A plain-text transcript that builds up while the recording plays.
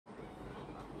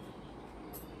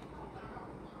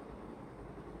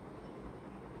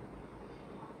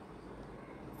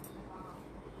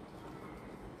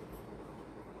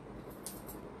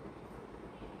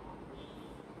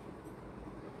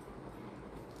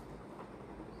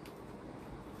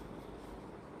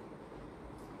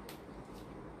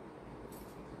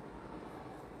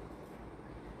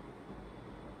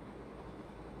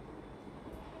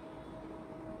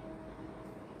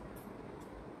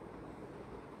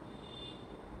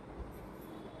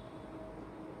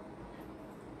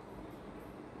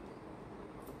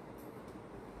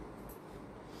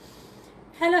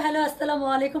Hello hello আসসালামু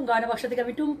আলাইকুম। গয়না বাক্স থেকে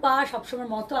আমি টুম্পা সবসময়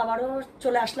মতো আবারও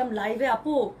চলে আসলাম লাইভে।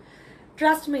 আপু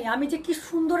ট্রাস্ট মি, আমি যে কি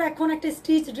সুন্দর এখন একটা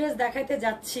স্টিচ ড্রেস দেখাইতে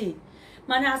যাচ্ছি,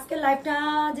 মানে আজকের লাইভটা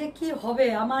যে কি হবে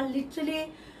আমার লিটারালি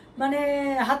মানে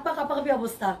হাত পা কাঁপাকাঁপি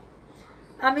অবস্থা।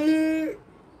 আমি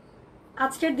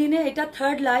আজকের দিনে এটা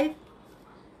থার্ড লাইভ,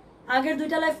 আগের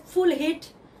দুইটা লাইভ ফুল হিট।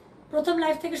 প্রথম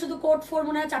লাইভ থেকে শুধু কোড 4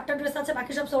 মনে হয় 4টা ড্রেস আছে,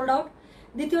 বাকি সব সোল্ড আউট।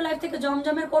 দ্বিতীয় লাইভ থেকে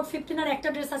জমজমের কোড 15 আর একটা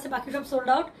ড্রেস আছে, বাকি সব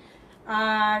সোল্ড আউট।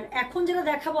 আর এখন যেটা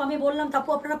দেখাবো আমি বললাম তাপু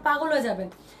আপনারা পাগল হয়ে যাবেন।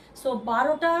 সো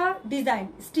 12টা ডিজাইন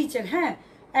স্টিচের, হ্যাঁ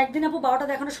একদিন আপু 12টা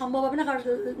দেখানো সম্ভব হবে না, কারণ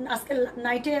আজকে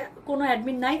নাইটে কোনো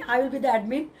অ্যাডমিন নাই। I will be the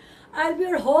admin, I will be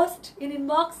your host in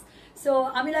inbox. So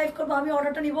আমি লাইভ করবো, আমি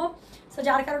অর্ডারটা নিব। সো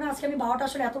যার কারণে আজকে আমি 12টা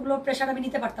আসলে এতগুলো প্রেশার আমি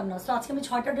নিতে পারতাম না। সো আজকে আমি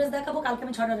 6টা ড্রেস দেখাবো, কালকে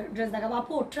আমি 6টা ড্রেস দেখাবো।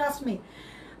 আপু ট্রাস্ট মি,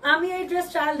 আমি এই ড্রেস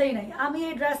ট্রায়াল দেই নাই,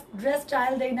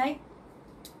 ট্রায়াল দেই নাই।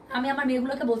 আমি আমার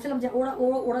মেয়েগুলোকে বলছিলাম যে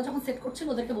ওরা যখন সেট করছিল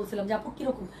ওদেরকে বলছিলাম যে আপু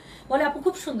কিরকম, বলে আপু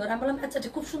খুব সুন্দর। আমি বললাম আচ্ছা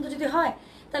খুব সুন্দর যদি হয়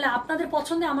তাহলে আপনাদের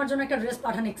পছন্দে আমার জন্য একটা ড্রেস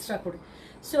পাঠান এক্সট্রা করে।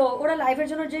 সো ওরা লাইভের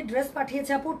জন্য যে ড্রেস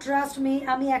পাঠিয়েছে আপু ট্রাস্ট মি,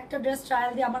 আমি একটা ড্রেস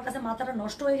ট্রায়াল দিয়ে আমার কাছে মাথাটা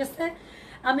নষ্ট হয়ে গেছে।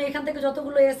 আমি এখান থেকে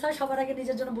যতগুলো এস হয় সবার আগে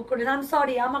নিজের জন্য বুক করে দিলাম।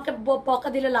 সরি, আমাকে বকা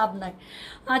দিলে লাভ নাই।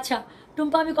 আচ্ছা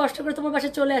টুম্পা, আমি কষ্ট করে তোমার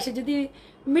বাসায় চলে আসি, যদি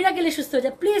মিরাকেলে সুস্থ হয়ে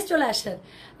যায় প্লিজ চলে আসেন।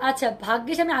 আচ্ছা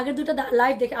ভাগ্যিস আমি আগের দুটো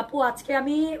লাইভ দেখে আপু আজকে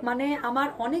আমি মানে আমার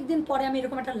অনেক দিন পরে আমি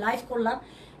এরকম একটা লাইভ করলাম।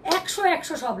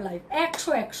 100 সব লাইভ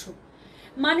 100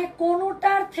 মানে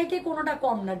কোনোটার থেকে কোনোটা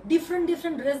কম না।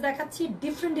 ডিফারেন্ট ড্রেস দেখাচ্ছি,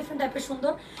 ডিফারেন্ট টাইপের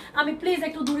সুন্দর। আমি প্লিজ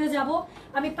একটু দূরে যাব,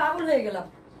 আমি পাগল হয়ে গেলাম।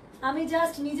 আমি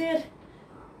জাস্ট নিজের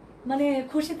মানে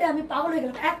খুশিতে আমি পাগল হয়ে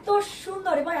গেলাম। এত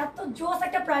সুন্দর এবং এত জোস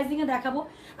একটা প্রাইজিং এ দেখাবো।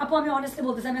 আপু আমি অনেস্টলি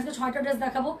বলতেছি, আমি আজকে 6টা ড্রেস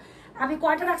দেখাবো। আমি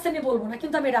কয়টা রাখছি আমি বলবো না,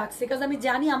 কিন্তু আমি রাখছি কারণ আমি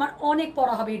জানি আমার অনেক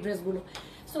পড়া হবে এই ড্রেসগুলো।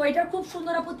 সো এটার খুব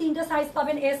সুন্দর আপু 3টা সাইজ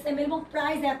পাবেন, এস এম এল, এবং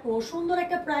প্রাইস এত সুন্দর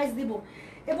একটা প্রাইস দিব।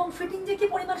 এবং ফিটিং যে কি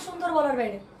পরিমাণ সুন্দর বলার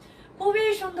বাইরে, খুবই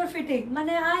সুন্দর ফিটিং,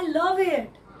 মানে আই লাভ ইট।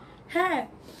 হ্যাঁ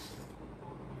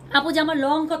আপু যে আমার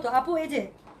লং কত আপু, এই যে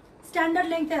স্ট্যান্ডার্ড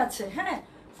লেংথে আছে, হ্যাঁ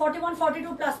 41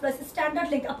 42 প্লাস স্ট্যান্ডার্ড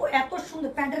লেংথ। আপু এত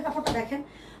সুন্দর প্যান্টের কাপড়টা দেখেন,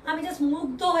 আমি জাস্ট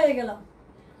মুগ্ধ হয়ে গেলাম।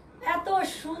 এত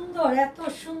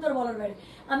সুন্দর বলার বাইরে।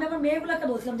 আমি আমার মেয়েগুলোকে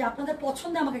বলছিলাম যে আপনাদের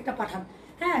পছন্দে আমাকে একটা পাঠান,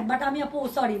 হ্যাঁ বাট আমি আপু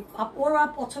সরি ওরা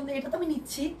পছন্দে এটা তো আমি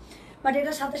নিচ্ছি, বাট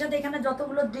এটার সাথে সাথে এখানে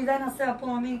যতগুলো ডিজাইন আছে আপু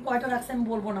আমি কয়টা রাখছি আমি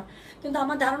বলবো না, কিন্তু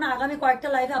আমার ধারণা আগামী কয়েকটা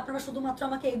লাইভে আপনারা শুধুমাত্র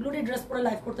আমাকে এগুলোরই ড্রেস পরে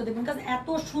লাইভ করতে দেবেন, কারণ এত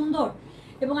সুন্দর।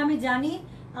 এবং আমি জানি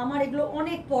আমার এগুলো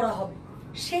অনেক পরা হবে।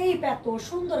 শেপ এত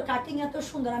সুন্দর, কাটিং এত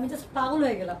সুন্দর, আমি জাস্ট পাগল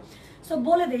হয়ে গেলাম। সো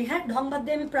বলে দিই, হ্যাঁ ঢংবাদ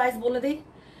দিয়ে আমি প্রাইস বলে দিই।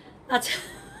 আচ্ছা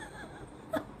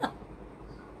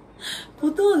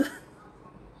পুতুল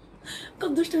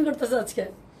খুব দুষ্টুমি করতেছে আজকে।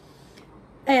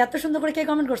 এই এত সুন্দর করে কে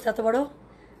কমেন্ট করছে এত বড়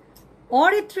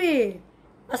Aritri?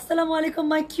 Assalamu alaikum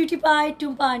my cutie pie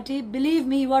Tumpa auntie. Believe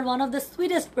me, you are one of the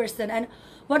sweetest person, and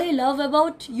what I love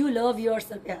about you, love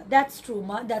yourself. Yeah, that's true,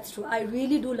 ma. That's true. I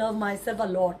really do love myself a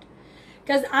lot,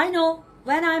 because I know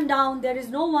when I'm down, there is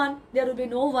no one. There will be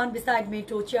no one beside me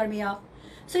to cheer me up.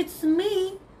 So it's me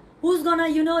who's gonna,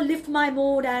 lift my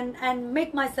mood and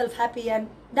make myself happy, and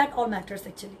that all matters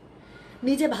actually.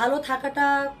 নিজে ভালো থাকাটা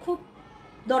খুব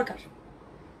দরকার,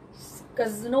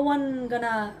 because no one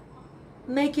gonna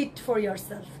make it for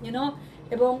yourself,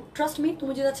 এবং trust me,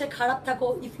 তুমি যদি আজকে খারাপ থাকো,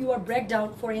 if you are break down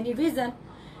for any reason,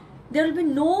 there will be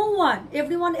no one,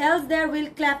 everyone else there will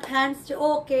clap hands to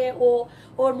okay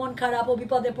ওর মন খারাপ, ও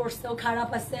বিপদে পড়ছে, ও খারাপ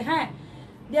আছে, হ্যাঁ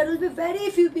there will be very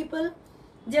few people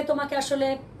যে তোমাকে আসলে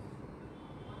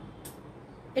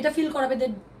এটা ফিল করাবে they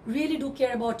really do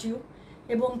care about you,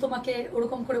 এবং তোমাকে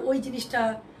ওরকম করে ওই জিনিসটা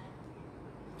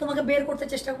তোমাকে বের করতে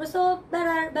চেষ্টা করবে। So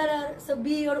better so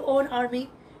B your own army,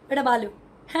 এটা ভালো।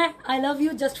 হ্যাঁ I love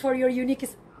you just for your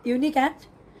unique and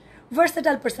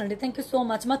versatile personality. Thank you so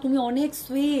much মা, তুমি অনেক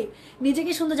সুইট।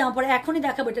 নিজেকে সুন্দর জামা পরে এখনই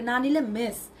দেখাবো, এটা না নিলে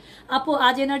মিস। আপু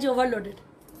আজ এনার্জি ওভারলোডেড,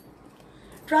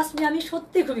 ট্রাস্ট মি আমি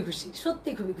সত্যি খুবই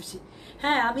খুশি।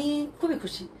 হ্যাঁ আমি খুবই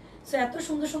খুশি। সো এত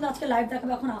সুন্দর আজকে লাইভ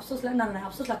দেখাবো। এখন আফসোস লাগে না,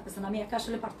 আফসোস লাগতেছে না, আমি একা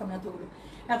আসলে পারতাম না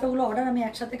এতগুলো অর্ডার আমি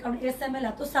একসাথে, কারণ এস এম এল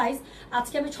এত সাইজ।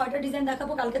 আজকে আমি 6টা ডিজাইন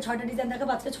দেখাবো, কালকে 6টা ডিজাইন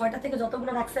দেখাবো। আজকে 6টা থেকে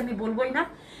যতগুলো রাখছি আমি বলবোই না,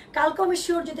 কালকেও আমি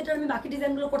শিওর যদি এটা আমি বাকি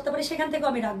ডিজাইনগুলো করতে পারি সেখান থেকেও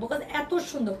আমি রাখবো, কারণ এত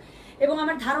সুন্দর। এবং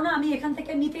আমার ধারণা আমি এখান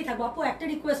থেকে নিতেই থাকবো। আপু একটা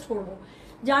রিকোয়েস্ট করবো,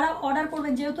 যারা অর্ডার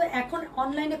করবেন, যেহেতু এখন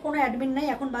অনলাইনে কোনো অ্যাডমিন নাই,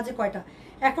 এখন বাজে কয়টা,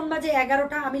 এখন বাজে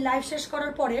 11টা। আমি লাইভ শেষ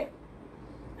করার পরে,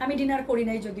 আমি ডিনার করি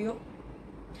নাই যদিও,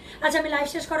 আচ্ছা আমি লাইভ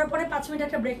শেষ করার পরে 5 মিনিট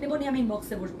একটা ব্রেক নেবো, নিয়ে আমি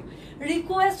ইনবক্সে বসবো।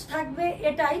 রিকোয়েস্ট থাকবে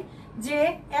এটাই যে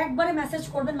একবারে মেসেজ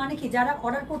করবেন, মানে কি যারা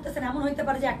অর্ডার করতেছেন, এমন হইতে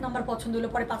পারে যে 1 নাম্বার পছন্দ হলো,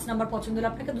 পরে 5 নাম্বার পছন্দ হলো,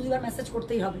 আপনাকে 2বার মেসেজ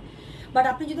করতেই হবে। বাট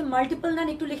আপনি যদি মাল্টিপল নেন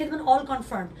একটু লিখে দেবেন অল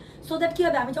কনফার্ম, সো দ্যাট কি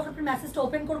হবে আমি যখন আপনার মেসেজটা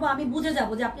ওপেন করবো আমি বুঝে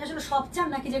যাবো যে আপনি আসলে সব চান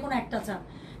নাকি যে কোনো একটা চান।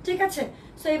 ঠিক আছে?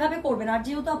 সো এইভাবে করবেন। আর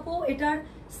যেহেতু আপু এটার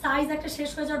সাইজ একটা শেষ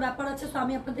হয়ে যাওয়ার ব্যাপার আছে, সো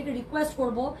আমি আপনাদেরকে রিকোয়েস্ট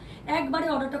করব একবারে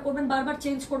অর্ডারটা করবেন, বারবার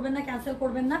চেঞ্জ করবেন না, ক্যান্সেল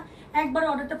করবেন না। একবারে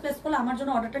অর্ডারটা প্লেস করলে আমার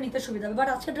জন্য অর্ডারটা নিতে সুবিধা হবে। বাট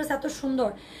আজকের ড্রেস এত সুন্দর,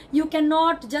 you can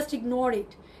not just ignore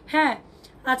it. হ্যাঁ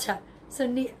আচ্ছা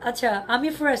আচ্ছা আমি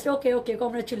ফার্স্ট, ওকে ওকে,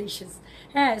 কংগ্রাচুলেশনস।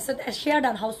 হ্যাঁ share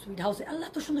done, house sweet, house, আল্লাহ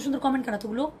তো সুন্দর সুন্দর কমেন্ট কেন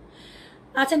তোগুলো।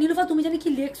 আচ্ছা নীলুফা তুমি জানি কি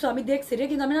লিখছো, আমি দেখছি রে,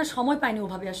 কিন্তু আমি না সময় পাইনি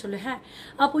ওভাবে আসলে। হ্যাঁ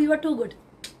আপু ইউ আর টু গুড।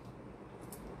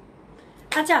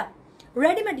 আচ্ছা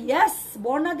রেডিমেড, ইয়েস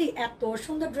বর্ণাদি, এত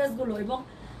সুন্দর ড্রেসগুলো এবং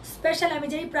স্পেশাল আমি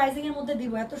যেই প্রাইজিং এর মধ্যে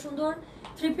দিব, এত সুন্দর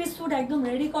 3 পিস স্যুট একদম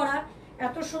রেডি করা,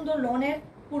 এত সুন্দর লনের,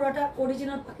 পুরোটা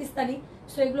অরিজিনাল পাকিস্তানি।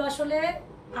 সো এগুলো আসলে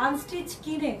আনস্টিচ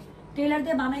কিনে টেলার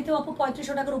দিয়ে বানাইতেও আপু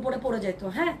 3500 টাকার উপরে পড়ে যেত।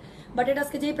 হ্যাঁ বাট এটা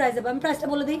আজকে যেই প্রাইস দেবো, আমি প্রাইসটা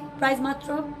বলে দিই, প্রাইস মাত্র।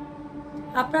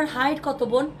 আপনার হাইট কত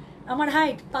বোন? আমার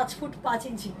হাইট 5 ফুট 5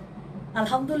 ইঞ্চি,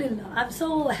 আলহামদুলিল্লাহ, I am so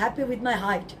happy with my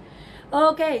height.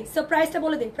 Okay so প্রাইসটা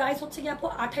বলে দিই, প্রাইস হচ্ছে কি আপু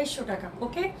 2800 টাকা।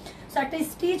 ওকে সো একটা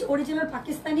স্টিচ অরিজিনাল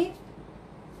পাকিস্তানি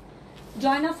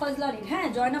জয়না ফজলানির, হ্যাঁ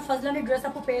জয়না ফজলানির ড্রেস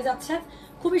আপু পেয়ে যাচ্ছে।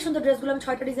 খুবই সুন্দর ড্রেসগুলো, আমি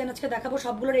 6টা ডিজাইন আজকে দেখাবো,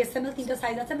 সবগুলোর SML 3টা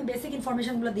সাইজ আছে, আমি বেসিক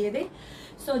ইনফরমেশনগুলো দিয়ে দিই।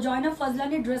 সো জয়না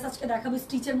ফজলানির ড্রেস আজকে দেখাবো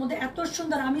স্টিচের মধ্যে, এত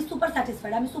সুন্দর, আমি সুপার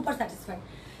স্যাটিসফাইড।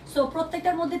 সো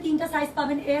প্রত্যেকটার মধ্যে 3টা সাইজ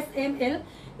পাবেন, SML।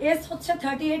 এস হচ্ছে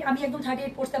 38, আমি একদম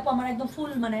 38 পড়তে আপু, আমার একদম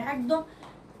ফুল মানে একদম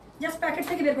জাস্ট প্যাকেট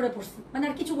থেকে বের করে পড়ছি, মানে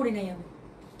আর কিছু করি নাই আমি,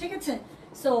 ঠিক আছে?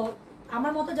 সো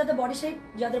আমার মতো যাদের বডি শেপ,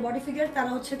 যাদের বডি ফিগার, তারা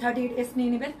হচ্ছে 38S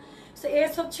নিয়ে নেবেন। সো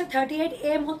এস হচ্ছে 38,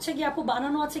 এম হচ্ছে গিয়ে আপু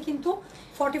বানানো আছে কিন্তু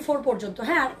 44 পর্যন্ত,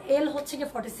 হ্যাঁ, আর এল হচ্ছে গিয়ে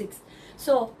 46।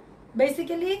 সো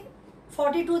বেসিক্যালি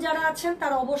 42 যারা আছেন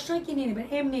তারা অবশ্যই কি নিয়ে নেবেন,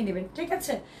 এম নিয়ে নেবেন, ঠিক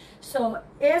আছে? সো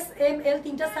এস এম এল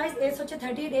 3টা সাইজ, এস হচ্ছে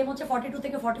 38, এম হচ্ছে 42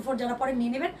 থেকে 44 যারা পরে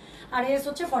নিয়ে নেবেন, আর এস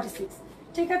হচ্ছে 46,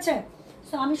 ঠিক আছে?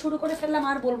 সো আমি শুরু করে ফেললাম,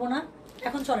 আর বলবো না,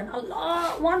 এখন চলেন। আল্লাহ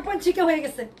 1.3 কে হয়ে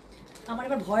গেছে, আমার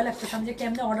এবার ভয় লাগতেছে, আমি যে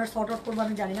কেমনে অর্ডার সর্ট আউট করবো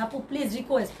আমি জানি না। আপু প্লিজ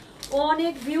রিকোয়েস্ট,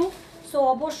 অনেক ভিউ, সো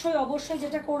অবশ্যই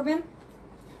যেটা করবেন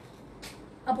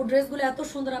আপু, ড্রেসগুলো এত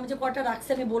সুন্দর, আমি যে কয়টা রাখছি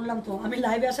আমি বললাম তো, আমি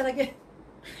লাইভে আসার আগে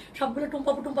সবগুলো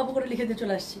টুম্পাপু করে লিখে দিয়ে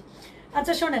চলে আসছি।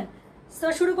 আচ্ছা শোনেন, সো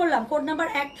শুরু করলাম, কোড নাম্বার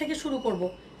 1 থেকে শুরু করব,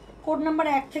 কোড নাম্বার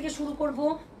 1 থেকে শুরু করব,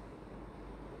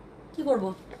 কি করব,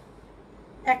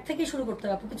 1 থেকেই শুরু করতে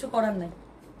হবে আপু, কিছু করার নাই।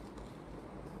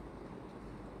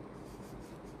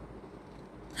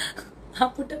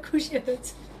 আপুটা খুশি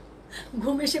হয়েছে,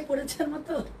 ঘুম এসে পড়েছে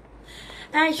মতো।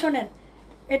 হ্যাঁ শোনেন,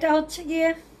 এটা হচ্ছে গিয়ে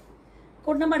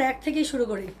কোড নাম্বার 1 থেকেই শুরু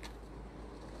করি।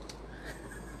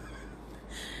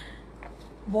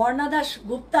 বর্ণাদাস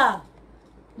গুপ্তা,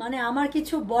 মানে আমার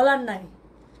কিছু বলার নাই,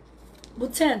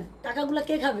 বুঝছেন? টাকাগুলো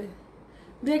কে খাবে?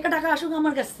 2-1 টাকা আসুক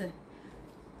আমার কাছে,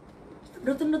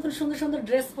 নতুন নতুন সুন্দর সুন্দর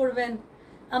ড্রেস পরবেন,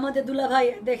 আমাদের দুলা ভাই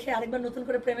দেখে আরেকবার নতুন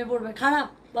করে প্রেমে পড়বে। খারাপ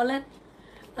বলেন?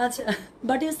 আচ্ছা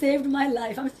but you saved my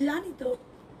life, আমি জানি তো।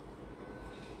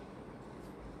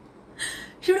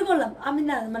 শুরু করলাম আমি,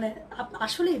 না মানে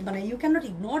আসলে মানে you can not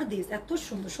ignore this, এত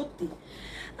সুন্দর সত্যি।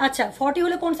 আচ্ছা 40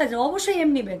 হলে কোন সাইজ? অবশ্যই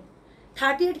এম নেবেন।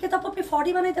 38 কে তো আপনি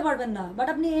 40 বানাইতে পারবেন না, বাট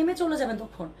আপনি এম এ চলে যাবেন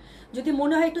তখন। যদি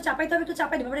মনে হয় একটু চাপাইতে হবে, একটু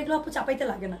চাপাই দেবেন, এগুলো আপু চাপাইতে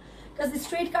লাগে না, কাজ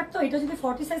স্ট্রেট কাট তো। এটা যদি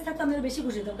 40 সাইজ থাকতো আমি বেশি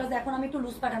খুশি হতাম, কাজ এখন আমি একটু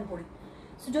লুজ প্যাটার্ন পরি।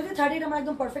 সো যদি 38 আমার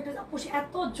একদম পারফেক্ট, আপু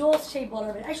এত জোস সেই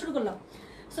বলার। এই শুরু করলাম।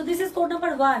 So this is code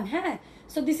number 1, হ্যাঁ।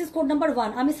 So this is code number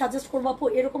 1। আমি সাজেস্ট করবো আপু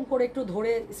এরকম করে একটু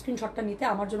ধরে স্ক্রিনশটটা নিতে,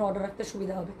 আমার জন্য অর্ডার রাখতে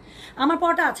সুবিধা হবে। আমার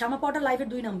পাওয়াটা আছে, আমার পাওয়াটা লাইভের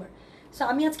 2 নাম্বার। সো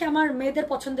আমি আজকে আমার মেয়েদের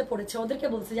পছন্দে পড়েছে, ওদেরকে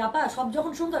বলছি যে আপা সব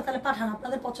যখন সুন্দর তাহলে পাঠান,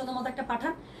 আপনাদের পছন্দ মতো একটা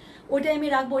পাঠান, ওইটাই আমি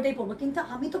রাখবো, ওইটাই পড়বো। কিন্তু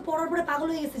আমি তো পড়ার পরে পাগল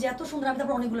হয়ে গেছি যে এত সুন্দর, আমি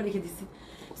তারপর অনেকগুলো রেখে দিচ্ছি।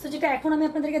 সো যেটা এখন আমি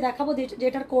আপনাদেরকে দেখাবো,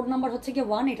 যেটার কোড নাম্বার হচ্ছে গিয়ে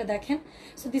 1, এটা দেখেন।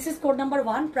 So this is code number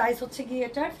 1, price হচ্ছে গিয়ে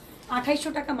এটার 2800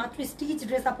 টাকা মাত্র। স্টিচ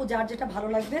ড্রেস আপু, যার যেটা ভালো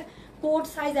লাগবে, code,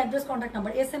 size, address, contact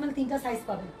number, SML 3টা সাইজ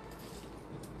পাবেন।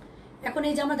 এখন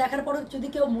এই যে আমরা দেখার পরও যদি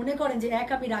কেউ মনে করেন যে এক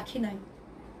আমি রাখি নাই,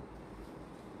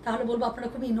 তাহলে বলবো আপনারা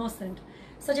খুবই ইনোসেন্ট।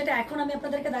 সো যেটা এখন আমি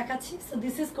আপনাদেরকে দেখাচ্ছি, so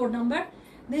this is code number,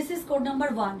 this is code number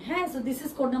 1, হ্যাঁ। So this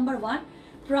is code number 1,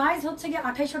 price হচ্ছে গিয়ে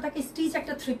 2800 টাকা। স্টিচ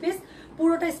একটা 3 পিস,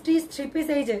 পুরোটা স্টিচ 3 পিস।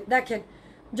 এই যে দেখেন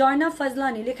জয়না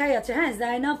ফজলানি লেখাই আছে, হ্যাঁ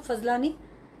জয়না ফজলানি।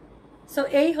 সো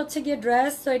এই হচ্ছে গিয়ে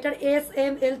ড্রেস। সো এটার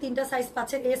SML 3টা সাইজ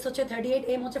পাচ্ছেন। এস হচ্ছে 38,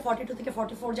 এম হচ্ছে 42 থেকে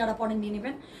 44 যারা পরেন নিয়ে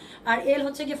নেবেন, আর এল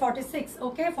হচ্ছে গিয়ে 46।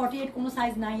 ওকে 48 কোনো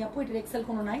সাইজ নাই আপু, এটার এক্সেল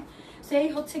কোনো নাই। সো এই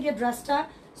হচ্ছে গিয়ে ড্রেসটা।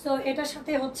 সো এটার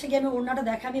সাথে হচ্ছে গিয়ে আমি ওড়নাটা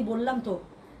দেখা, আমি বললাম তো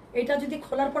এটা যদি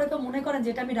খোলার পরে কেউ মনে করেন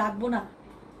যেটা আমি রাখবো না,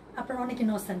 আপনারা অনেক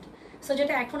ইনোসেন্ট। সো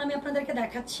যেটা এখন আমি আপনাদেরকে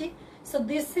দেখাচ্ছি, so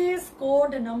this is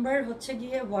code number হচ্ছে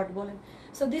গিয়ে হোয়াট বলেন,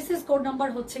 so this is code number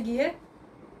হচ্ছে গিয়ে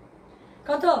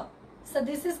কত? So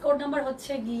this is code number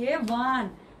হচ্ছে গিয়ে 1,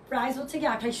 প্রাইস হচ্ছে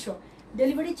গিয়ে 2800।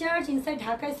 ডেলিভারি চার্জ ইনসাইড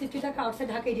ঢাকায় 60 টাকা, আউটসাইড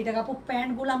ঢাকা 80 টাকা। আপু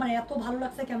প্যান্টগুলো আমার এত ভালো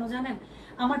লাগছে কেন জানেন?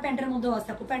 আমার প্যান্টের মধ্যেও আছে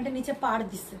আপু, প্যান্টের নিচে পাড়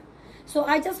দিছে। So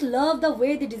I just love the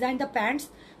way the design the pants.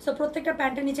 So প্রত্যেকটা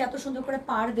প্যান্টের নিচে এত সুন্দর করে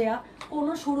পাড় দেয়া,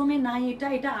 কোনো শোরুমে নাই এটা,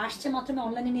 এটা আসছে মাত্র আমি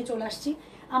অনলাইনে নিয়ে চলে আসছি।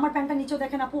 আমার প্যান্টটা নিচেও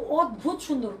দেখেন আপু, অদ্ভুত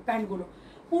সুন্দর প্যান্টগুলো,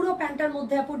 পুরো প্যান্টের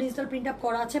মধ্যে আপু ডিজিটাল প্রিন্ট আপ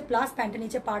করা আছে, প্লাস প্যান্টের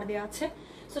নিচে পাড় দেওয়া আছে।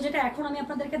 সো যেটা এখন আমি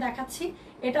আপনাদেরকে দেখাচ্ছি,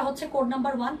 এটা হচ্ছে কোড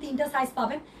নাম্বার 1, 3টা সাইজ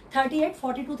পাবেন, 38,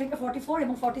 42 থেকে 44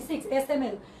 এবং 46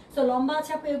 SML। সো লম্বা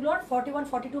আছে আপু এগুলোর 41,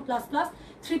 42 প্লাস প্লাস।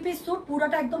 3 পিস স্যুট,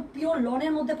 পুরোটা একদম পিওর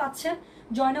লনের মধ্যে পাচ্ছেন,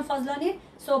 জয়না ফাজলানির।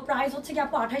 সো প্রাইস হচ্ছে কি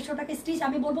আপু 2800 টাকা স্টিচ।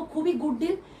 আমি বলবো খুবই good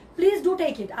deal, please do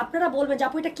take it. আপনারা বলবেন যে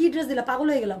আপু এটা কি ড্রেস দিলা, পাগল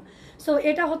হয়ে গেলাম। সো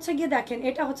এটা হচ্ছে গিয়ে দেখেন,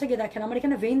 এটা হচ্ছে গিয়ে দেখেন আমার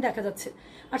এখানে ভেইন দেখা যাচ্ছে,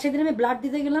 আর সেদিন আমি ব্লাড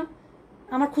দিতে গেলাম,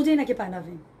 আমার খুঁজেই নাকি পায় না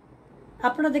ভেইন।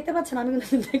 আপনারা দেখতে পাচ্ছেন, আমি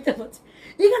কিন্তু দেখতে পাচ্ছি,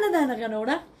 এখানে দেয় না কেন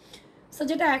ওরা। সো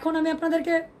যেটা এখন আমি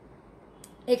আপনাদেরকে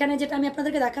এখানে যেটা আমি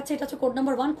আপনাদেরকে দেখাচ্ছি, এটা হচ্ছে কোড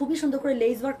নাম্বার 1, খুবই সুন্দর করে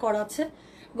লেস ওয়ার্ক করা আছে,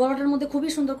 গলাটার মধ্যে খুবই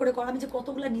সুন্দর করে করা। আমি যে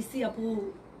কতগুলো নিছি আপু,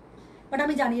 বাট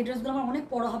আমি জানি এই ড্রেসগুলো আমার অনেক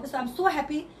বড় হবে। So I am so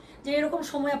happy যে এরকম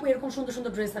সময় আপু এরকম সুন্দর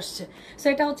সুন্দর ড্রেস আসছে। সো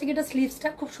এটা হচ্ছে কি, এটা স্লিভসটা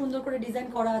খুব সুন্দর করে ডিজাইন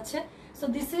করা আছে। So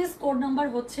this is code number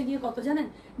হচ্ছে গিয়ে কত জানেন,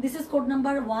 দিস ইজ কোড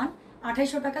নাম্বার 1,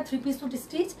 2800 টাকা 3 পিস স্যুট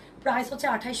স্টিচ, প্রাইস হচ্ছে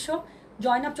 2800।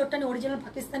 Zainab চট্টানি original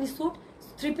Pakistani sweet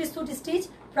 3 piece suit stitch,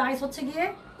 price হচ্ছে গিয়ে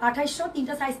 2800।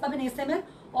 3টা সাইজ পাবেন SML,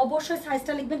 অবশ্যই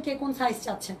সাইজটা লিখবেন কে কোন সাইজ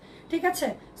চাচ্ছেন, ঠিক আছে।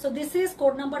 So this is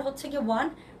code number হচ্ছে গিয়ে 1,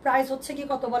 প্রাইস হচ্ছে কি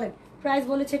কত বলেন, প্রাইস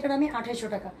বলেছে এটার আমি 2800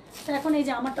 টাকা। তো এখন এই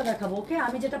যে আমারটা দেখাবো, ওকে,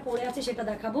 আমি যেটা পরে আছি সেটা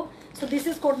দেখাবো। So this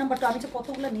is code number 2। আমি যে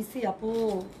কতগুলো নিছি আপু,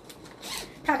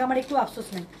 থাক আমার একটু আফসোস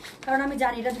নেই, কারণ আমি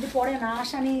জানি এটা যদি পরে না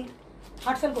আসে আমি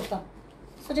হার্ট ফেল করতাম।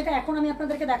 সো যেটা এখন আমি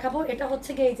আপনাদেরকে দেখাবো, এটা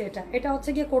হচ্ছে গিয়ে এই যে এটা হচ্ছে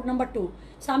গিয়ে কোড নাম্বার 2।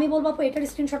 সো আমি বলবো আপু এটার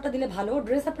স্ক্রিনশটটা দিলে ভালো,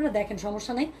 ড্রেস আপনারা দেখেন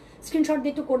সমস্যা নেই, স্ক্রিনশট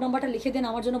দিয়ে একটু কোড নাম্বারটা লিখে দেন,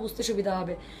 আমার জন্য বুঝতে সুবিধা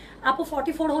হবে। আপু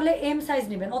 44 হলে M সাইজ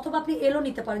নেবেন, অথবা আপনি এলও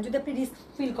নিতে পারেন যদি আপনি রিস্ক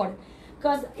ফিল করেন,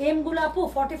 বিকজ এমগুলো আপু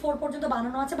 44 পর্যন্ত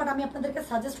বানানো আছে, বাট আমি আপনাদেরকে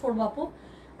সাজেস্ট করবো আপু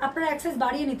আপনারা এক সাইজ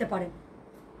বাড়িয়ে নিতে পারেন,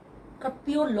 কারণ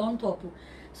পিওর লন তো আপু।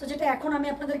 সো যেটা এখন আমি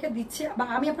আপনাদেরকে দিচ্ছি, বা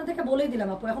আমি আপনাদেরকে বলেই দিলাম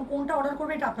আপু, এখন কোনটা অর্ডার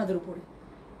করবে এটা আপনাদের উপরে।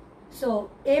 সো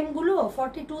এমগুলো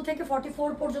 42 থেকে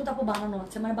 44 পর্যন্ত আপু বানানো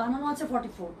আছে, মানে বানানো আছে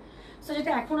 44। সো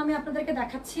যেটা এখন আমি আপনাদেরকে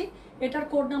দেখাচ্ছি, এটার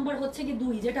কোড নাম্বার হচ্ছে কি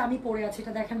 2, যেটা আমি পরে আছি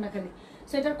এটা দেখেন না খালি।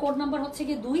 সো এটার কোড নাম্বার হচ্ছে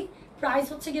কি 2, প্রাইস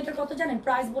হচ্ছে কি এটার কত জানেন,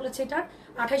 প্রাইস বলেছে এটার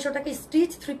 2800 টাকা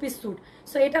স্টিচ 3 পিস স্যুট।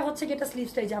 সো এটা হচ্ছে কি এটা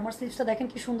স্লিভসটাই, যে আমার স্লিভসটা দেখেন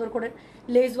কি সুন্দর করে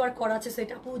লেস ওয়ার্ক করা আছে। সো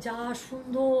এটা আপু যা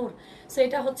সুন্দর। সো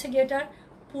এটা হচ্ছে কি এটার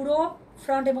পুরো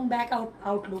ফ্রন্ট এবং ব্যাক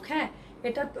আউটলুক। হ্যাঁ,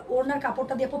 এটা ওড়নার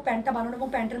কাপড়টা দিয়ে প্যান্টটা বানানো এবং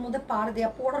প্যান্টের মধ্যে পাড়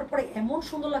দেওয়া, পরার পরে এমন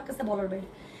সুন্দর লাগতেছে বলার বাইরে।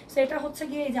 সো এটা হচ্ছে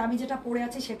গিয়ে এই যে আমি যেটা পরে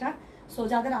আছি সেটা। সো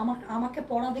যাদের আমাকে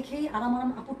পরা দেখেই আরাম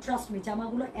আরাম আপু, ট্রাস্ট মি,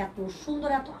 জামাগুলো এত সুন্দর,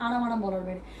 এত আরাম আরাম বলার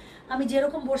বাইরে। আমি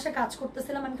যেরকম বসে কাজ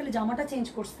করতেছিলাম, আমি খালি জামাটা চেঞ্জ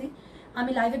করছি,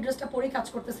 আমি লাইভের ড্রেসটা পরেই কাজ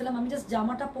করতেছিলাম, আমি জাস্ট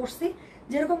জামাটা পরছি,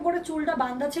 যেরকম করে চুলটা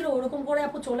বাঁধা ছিল ওরকম করে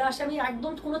আপু চলে আসে, আমি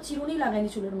একদম কোনো চিরুনি লাগাইনি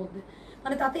চুলের মধ্যে,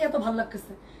 মানে তাতেই এত ভালো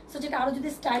লাগতেছে। সো যেটা আরো যদি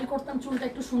স্টাইল করতাম চুলটা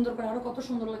একটু সুন্দর করে, আরো কত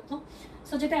সুন্দর লাগতো।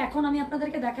 সো যেটা এখন আমি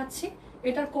আপনাদেরকে দেখাচ্ছি,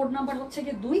 এটার কোড নাম্বার হচ্ছে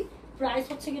গিয়ে 2, প্রাইস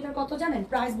হচ্ছে গিয়ে এটার কত জানেন,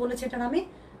 প্রাইস বলেছে এটার আমি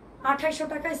 2800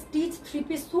 টাকা স্টিচ 3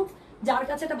 পিস স্যুট। যার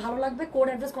কাছে এটা ভালো লাগবে কোড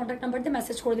অ্যাড্রেস কন্ট্যাক্ট নাম্বার দিয়ে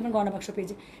মেসেজ করে দেবেন গয়না বাক্স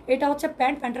পেজে। এটা হচ্ছে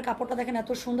প্যান্টের কাপড়টা দেখেন এত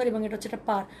সুন্দর, এবং এটা হচ্ছে এটা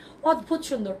পার, অদ্ভুত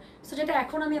সুন্দর। সো যেটা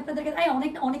এখন আমি আপনাদেরকে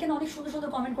অনেকে অনেক সুন্দর সুন্দর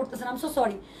কমেন্ট করতেছেন, আম সো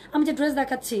সরি। আমি যে ড্রেস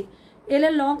দেখাচ্ছি এল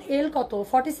এর লং, এল কত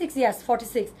 46, ইয়াস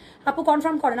 46। আপু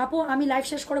কনফার্ম করেন আপু, আমি লাইভ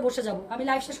শেষ করে বসে যাব, আমি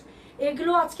লাইভ শেষ।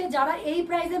 এগুলো আজকে যারা এই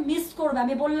প্রাইসে মিস করবে,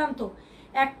 আমি বললাম তো,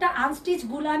 একটা আনস্টিচ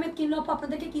গুলা আহমেদ কিনলে আপু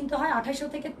আপনাদেরকে কিনতে হয় 2800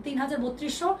 থেকে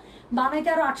 3300, বানাইতে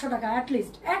আরো 800 টাকা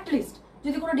অ্যাটলিস্ট,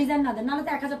 যদি কোনো ডিজাইন না দেন, নাহলে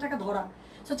তো 1000 টাকা ধরা।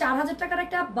 সো 4000 টাকার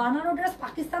একটা বানানো ড্রেস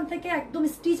পাকিস্তান থেকে একদম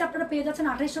স্টিচ আপনারা পেয়ে যাচ্ছেন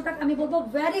 2800 টাকা। আমি বলবো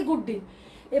ভেরি গুড ডিল।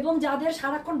 এবং যাদের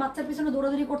সারাক্ষণ বাচ্চার পিছনে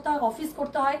দৌড়াদৌড়ি করতে হয়, অফিস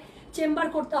করতে হয়, চেম্বার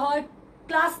করতে হয়,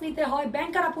 ক্লাস নিতে হয়,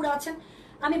 ব্যাংকার আপুরা আছেন,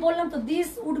 আমি বললাম তো this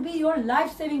would be your life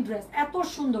saving dress, এত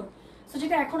সুন্দর। সো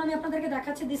যেটা এখন আমি আপনাদেরকে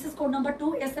দেখাচ্ছি, this is code number 2,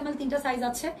 SML 3টা সাইজ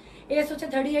আছে, এস হচ্ছে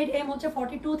 38, এম হচ্ছে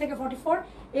 42 থেকে 44,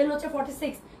 এল হচ্ছে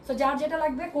 46। সো যার যেটা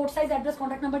লাগবে code size address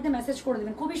contact number দিয়ে মেসেজ করে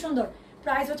দেবেন, খুবই সুন্দর।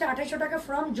 প্রাইস হচ্ছে 2800 টাকা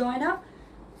ফ্রম জয়না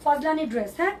ফাজলানি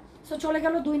ড্রেস। হ্যাঁ, সো চলে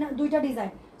গেল দুইটা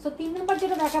ডিজাইন। সো 3 নাম্বার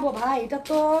যেটা দেখাবো ভাই, এটা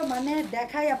তো মানে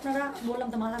দেখাই আপনারা, বললাম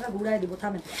তো মাথাটা ঘুরাই দিব,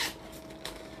 থামেন,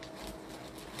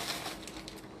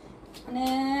 মানে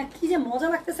কি যে মজা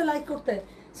লাগতেছে লাইক করতে।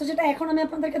 সো যেটা এখন আমি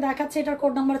আপনাদেরকে দেখাচ্ছি, এটার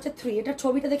কোড নাম্বার হচ্ছে 3। এটার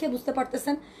ছবিটা দেখে বুঝতে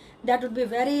পারতেছেন, that would be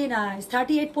very nice.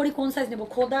 38 পরি কোন সাইজ নেবো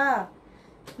খোদা,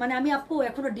 মানে আমি আপু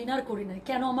এখনো ডিনার করি নাই,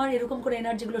 কেন আমার এরকম করে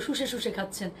এনার্জিগুলো শুষে শুষে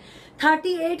খাচ্ছেন।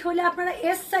 38 হলে আপনারা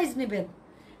এস সাইজ নেবেন,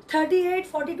 38,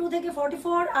 42 থেকে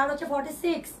 44, আর হচ্ছে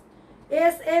 46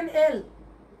 SML,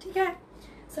 ঠিক আছে।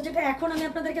 সো যেটা এখন আমি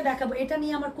আপনাদেরকে দেখাবো, এটা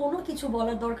নিয়ে আমার কোনো কিছু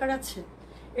বলার দরকার আছে?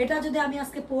 এটা যদি আমি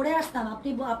আজকে পরে আসতাম,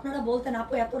 আপনারা বলতেন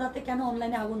আপু এত রাতে কেন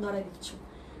অনলাইনে আগুন ধরাই দিচ্ছ,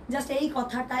 জাস্ট এই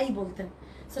কথাটাই বলতেন।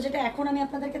 সো যেটা এখন আমি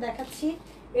আপনাদেরকে দেখাচ্ছি,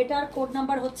 এটার কোড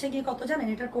নাম্বার হচ্ছে গিয়ে কত জানেন?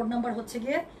 এটার কোড নাম্বার হচ্ছে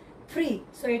গিয়ে 3।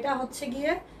 সো এটা হচ্ছে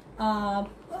গিয়ে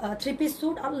 3 পিস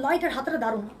স্যুট। আর লাইটের হাতটা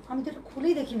দারুণ, আমি তো এটা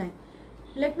খুলেই দেখি নাই।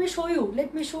 Let me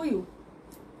show you.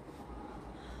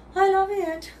 I love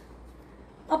ইট।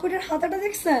 আপু এটার হাতাটা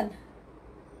দেখছেন?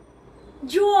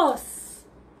 জোস।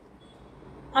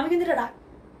 আমি কিন্তু এটা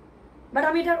বাট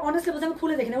আমি এটা অনেস্টলি বলতে আমি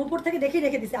খুলে দেখি না, উপর থেকে দেখেই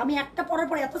রেখে দিছি। আমি একটা পরার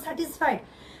পর এত স্যাটিসফাইড,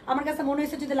 আমার কাছে মনে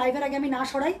হয়েছে যদি লাইভের আগে আমি না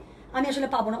সরাই আমি আসলে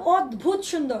পাবো না। অদ্ভুত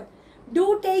সুন্দর। ডু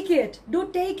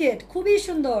টেক ইট, খুবই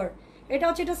সুন্দর। এটা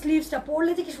হচ্ছে এটা স্লিভসটা,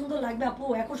 পরলে যে কি সুন্দর লাগবে আপু,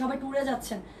 এখন সবাই ট্যুরে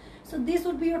যাচ্ছেন। So this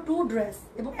would be your tour dress.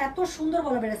 এবং এত সুন্দর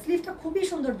বলা বেড়ে, স্লিভটা খুবই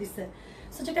সুন্দর দিচ্ছে।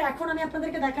 সো যেটা এখন আমি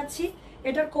আপনাদেরকে দেখাচ্ছি,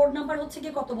 এটার কোড নাম্বার হচ্ছে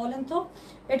গিয়ে কত বলেন তো?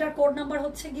 এটার কোড নাম্বার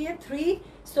হচ্ছে গিয়ে 3।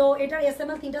 সো এটার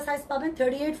SML 3টা সাইজ পাবেন,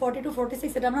 38, 42,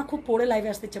 46। এটা আমরা খুব পরে লাইভে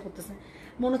আসতে ইচ্ছা করতেছে,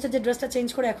 মনে হচ্ছে যে ড্রেসটা চেঞ্জ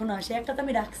করে এখনো আসে। একটা তো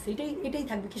আমি রাখছি, এটাই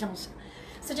থাকবে, কি সমস্যা।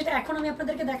 সো যেটা এখন আমি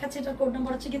আপনাদেরকে দেখাচ্ছি, এটার কোড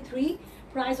নাম্বার হচ্ছে গিয়ে 3।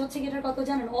 প্রাইস হচ্ছে গিয়ে এটার কত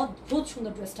জানেন? অদ্ভুত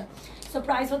সুন্দর ড্রেসটা। সো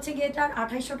প্রাইস হচ্ছে গিয়ে এটার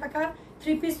 2800 টাকা।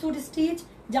 3 পিস স্যুট স্টিচ।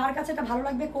 যার কাছে এটা ভালো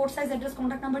লাগবে code size, address,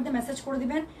 contact number দিয়ে মেসেজ করে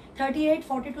দিবেন। 38,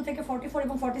 42 থেকে 44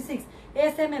 এবং 46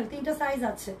 SML 3টা সাইজ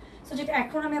আছে। সো যেটা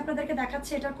এখন আমি আপনাদেরকে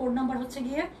দেখাচ্ছি, এটার কোড নাম্বার হচ্ছে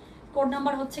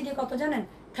গিয়ে কত জানেন?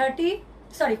 30,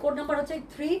 সরি, কোড নাম্বার হচ্ছে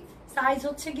 3। সাইজ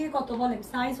হচ্ছে গিয়ে কত বলেন?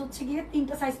 সাইজ হচ্ছে গিয়ে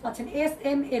 3টা সাইজ পাচ্ছেন,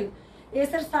 SML।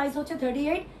 এস এর সাইজ হচ্ছে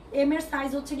 38, এম এর সাইজ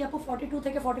হচ্ছে গিয়ে আপু 42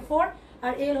 থেকে 44,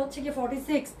 আর এল হচ্ছে গিয়ে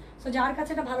 46। সো যার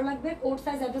কাছে এটা ভালো লাগবে code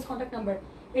size, address, contact number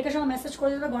এটা সব মেসেজ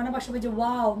করে দেবে গয়না বাক্স পেজে।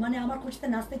 ওয়াও, মানে আমার খুশিতে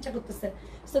নাচতে ইচ্ছা করতেছে।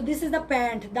 So this is the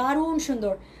pant, দারুণ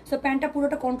সুন্দর। সো প্যান্টটা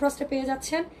পুরোটা কন্ট্রাস্টে পেয়ে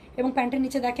যাচ্ছেন, এবং প্যান্টের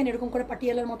নিচে দেখেন এরকম করে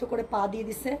পাটিয়ালের মতো করে পা দিয়ে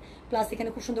দিচ্ছে, প্লাস এখানে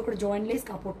খুব সুন্দর করে জয়েন্ট লেস।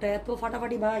 কাপড়টা এত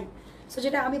ফাটাফাটি ভাই। সো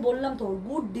যেটা আমি বললাম তো,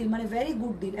 গুড ডিল, মানে ভেরি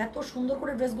গুড ডিল। এত সুন্দর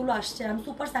করে ড্রেসগুলো আসছে, আমি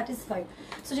সুপার স্যাটিসফাইড।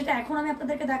 সো যেটা এখন আমি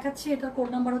আপনাদেরকে দেখাচ্ছি, এটার কোড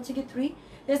নাম্বার হচ্ছে কি 3।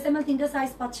 SML 3টা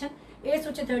সাইজ পাচ্ছেন। এস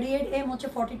হচ্ছে 38, এম হচ্ছে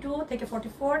 42 থেকে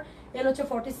 44, এল হচ্ছে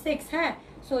 46। হ্যাঁ,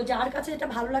 সো যার কাছে এটা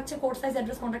ভালো লাগছে code size,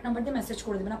 address, contact number দিয়ে মেসেজ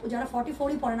করে দেবেন। আপু যারা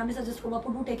 44ই পড়েন আমি সাজেস্ট করবো আপু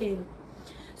ডু টেক এল।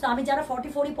 সো আমি যারা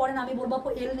 44ই পড়েন আমি বলবো আপু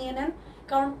এল নিয়ে নেন,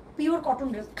 কারণ পিওর কটন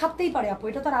ড্রেস খাপতেই পারে আপু,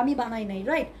 এটা তো আর আমি বানাই নাই,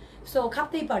 রাইট? সো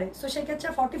খাপতেই পারে। সো সেক্ষেত্রে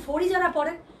 44ই যারা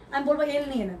পড়েন আমি বলবো এল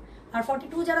নিয়ে নেন, আর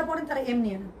 42 যারা পড়েন তারা এম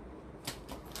নিয়ে নেন।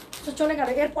 তো চলে গেল।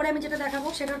 এরপরে আমি যেটা দেখাবো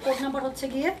সেটার কোড নাম্বার হচ্ছে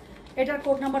গিয়ে, এটার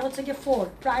কোড নাম্বার হচ্ছে গিয়ে 4।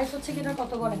 প্রাইস হচ্ছে কি এটা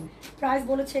কত বলেন? প্রাইস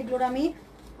বলেছে এগুলোর আমি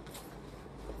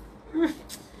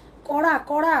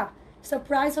কড়া। সো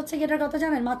প্রাইস হচ্ছে কি এটার কত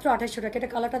জানেন? মাত্র 2800 টাকা। এটা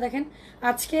কালারটা দেখেন,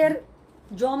 আজকের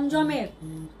জমজমের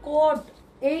কোড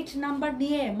 8 নাম্বার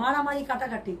নিয়ে মারামারি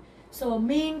কাটাকাটি। সো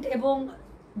মিন্ট এবং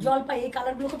জলপাই এই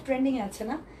কালারগুলো খুব ট্রেন্ডিংয়ে আছে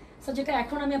না? সো যেটা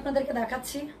এখন আমি আপনাদেরকে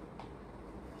দেখাচ্ছি,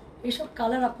 এইসব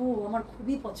কালার আপু আমার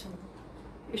খুবই পছন্দ,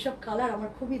 এসব কালার আমার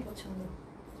খুবই পছন্দ।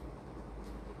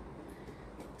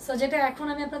 সো যেটা এখন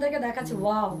আমি আপনাদেরকে দেখাচ্ছি,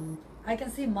 wow, I can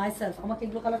see myself. আমাকে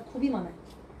এগুলো কালার খুবই মানায়,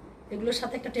 এগুলোর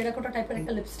সাথে একটা টেরাকোটা টাইপের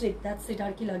একটা লিপস্টিক, দ্যাটস ইট,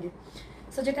 আর কি লাগে।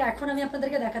 সো যেটা এখন আমি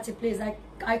আপনাদেরকে দেখাচ্ছি, please,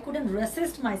 I couldn't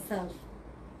racist myself.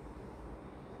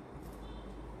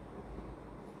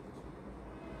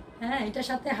 হ্যাঁ, এটার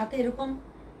সাথে হাতে এরকম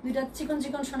দুইটা চিকন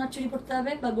চিকন সোনার চুড়ি পরতে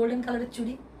হবে, বা গোল্ডেন কালারের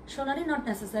চুড়ি। সোনারই নট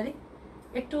নেসেসারি,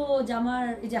 একটু জামার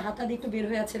এই যে হাতা দিয়ে একটু বের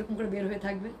হয়ে আছে, এরকম করে বের হয়ে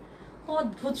থাকবে,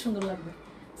 অদ্ভুত সুন্দর লাগবে।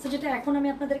 সো যেটা এখন আমি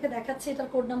আপনাদেরকে দেখাচ্ছি, এটার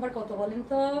কোড নাম্বার কত বলেন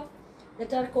তো?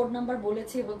 এটার কোড নাম্বার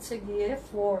বলেছি হচ্ছে গিয়ে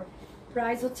 4।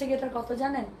 প্রাইস হচ্ছে গিয়ে এটার কত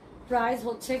জানেন? প্রাইস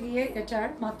হচ্ছে গিয়ে এটার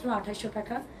মাত্র 2800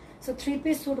 টাকা। So 3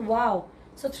 piece suit, wow.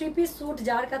 So 3 piece suit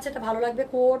যার কাছে এটা ভালো লাগবে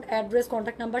কোড, অ্যাড্রেস,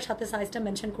 কন্ট্যাক্ট নাম্বার সাথে সাইজটা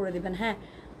মেনশন করে দিবেন। হ্যাঁ,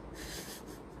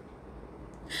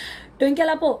 টুইঙ্কেল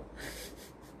আপু,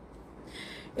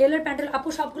 এলের প্যান্টের আপু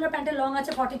সবগুলোর প্যান্টের লং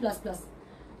আছে 40++,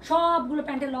 সবগুলো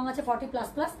প্যান্টের লং আছে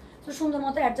 40++। তো সুন্দর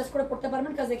মতো অ্যাডজাস্ট করে পড়তে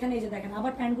পারবেন, কাজ এখানে এই যে দেখেন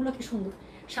আবার প্যান্টগুলো কি সুন্দর,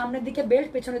 সামনের দিকে বেল্ট,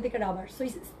 পেছনের দিকে রাবার। সো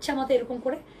ইচ্ছা মতো এরকম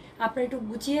করে আপনারা একটু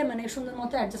গুছিয়ে মানে সুন্দর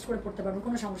মতো অ্যাডজাস্ট করে পড়তে পারবেন,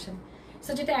 কোনো সমস্যা নেই।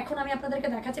 সো যেটা এখন আমি আপনাদেরকে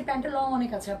দেখাচ্ছি, প্যান্টের লং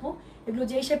অনেক আছে আপু, এগুলো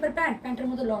যেই শেপের প্যান্ট, প্যান্টের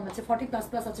মধ্যে লং আছে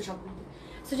 40++ আছে সবগুলো।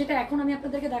 সো যেটা এখন আমি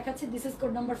আপনাদেরকে দেখাচ্ছি, দিস ইজ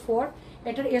কোড নাম্বার 4।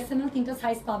 এটার SML 3টা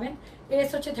সাইজ পাবেন। এস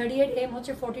হচ্ছে 38, এম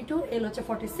হচ্ছে 42, এল হচ্ছে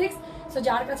 46। সো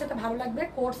যার কাছে এটা ভালো লাগবে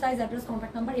code size, address,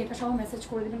 contact number এটা সহ মেসেজ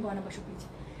করে দেবেন গয়না বাক্স পেজে,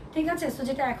 ঠিক আছে? সো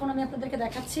যেটা এখন আমি আপনাদেরকে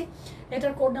দেখাচ্ছি,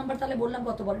 এটার কোড নাম্বার তাহলে বললাম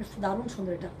কত বলেন? দারুণ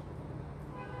সুন্দর, এটা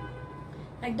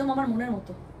একদম আমার মনের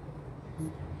মতো।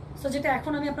 সো যেটা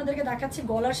এখন আমি আপনাদেরকে দেখাচ্ছি,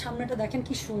 গলার সামনেটা দেখেন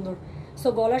কি সুন্দর। সো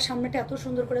গলার সামনেটা এত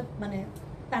সুন্দর করে মানে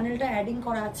প্যানেলটা অ্যাডিং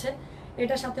করা আছে।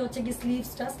 এটার সাথে হচ্ছে কি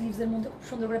স্লিভসের মধ্যে খুব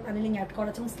সুন্দর করে প্যানেলিং অ্যাড করা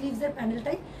আছে, এবং স্লিভসের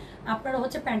প্যানেলটাই আপনারা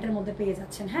হচ্ছে প্যান্টের মধ্যে পেয়ে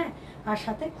যাচ্ছেন। হ্যাঁ, আর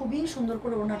সাথে খুবই সুন্দর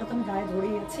করে ওড়নাটা তো আমি গায়ে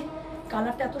ধরিয়েছি,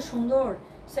 কালারটা এত সুন্দর।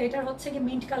 সো এটার হচ্ছে কি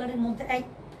মিন্ট কালারের মধ্যে,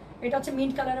 এটা হচ্ছে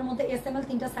মিন্ট কালারের মধ্যে এস এম এল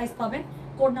 3টা সাইজ পাবেন।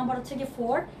 কোড নাম্বার হচ্ছে গিয়ে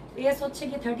 4, এস হচ্ছে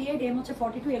গিয়ে 38, এম হচ্ছে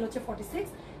 42, এল হচ্ছে 46।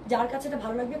 যার কাছে এটা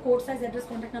ভালো লাগবে code size address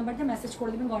contact number দিয়ে মেসেজ করে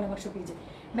দেবেন গয়না বাক্স পেজে।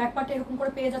 ব্যাক পার্টে এরকম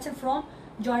করে পেয়ে যাচ্ছেন ফ্রম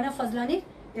জয়না ফাজলানি,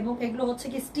 এবং এগুলো হচ্ছে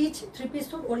কি stitch 3 piece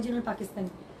suit original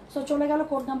Pakistani. So চলে গেল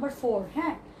কোড নাম্বার 4।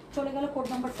 হ্যাঁ, চলে গেল কোড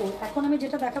নাম্বার 4। এখন আমি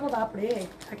যেটা দেখাবো, বাপরে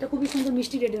একটা খুবই সুন্দর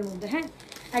মিষ্টি রেডের মধ্যে। হ্যাঁ,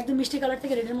 একদম মিষ্টি কালার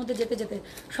থেকে রেডের মধ্যে যেতে যেতে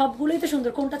সবগুলোই তো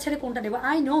সুন্দর, কোনটা ছেড়ে কোনটা নেবো।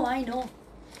 আই নো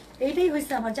এইটাই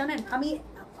হয়েছে আমার, জানেন। আমি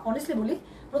অনেস্টলি বলি,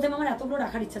 প্রথমে আমার এতগুলো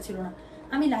রাখার ইচ্ছা ছিল না।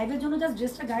 আমি লাইভের জন্য জাস্ট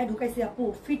ড্রেসটা গায়ে ঢুকাইছি আপু।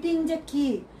 ফিটিং যে কি,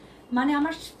 মানে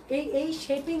আমার এই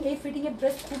শেপিং, এই ফিটিংয়ের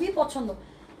ড্রেস খুবই পছন্দ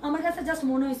আমার কাছে। জাস্ট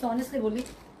মনে হয়েছে, অনেস্টলি বলি,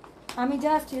 আমি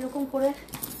জাস্ট এরকম করে,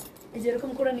 এই যে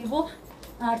এরকম করে নিব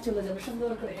আর চলে যাবো সুন্দর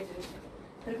করে হেঁটে হেঁটে,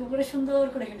 এরকম করে সুন্দর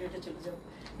করে হেঁটে হেঁটে চলে যাবো,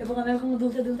 এবং আমি এরকম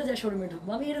দুলতে যাই শোরুমে ঢুকবো।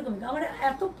 আমি এরকমই, আমার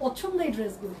এত পছন্দ এই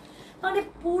ড্রেসগুলো, মানে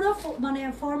পুরো মানে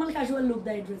ফর্মাল ক্যাজুয়াল লুক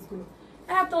দেয় এই ড্রেসগুলো,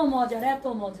 এত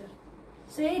মজার।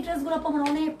 সো এই ড্রেসগুলো আমার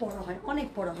অনেক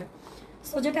পড়া হয়।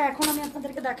 সো যেটা এখন আমি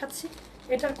আপনাদেরকে দেখাচ্ছি,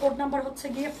 এটার কোড নাম্বার হচ্ছে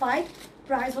গিয়ে 5,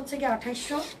 প্রাইস হচ্ছে গিয়ে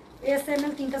 2800। এস এম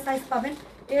এল 3টা সাইজ পাবেন,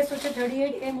 এস হচ্ছে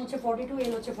 38, এম হচ্ছে 42,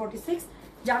 এল হচ্ছে 46।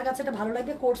 যার কাছে এটা ভালো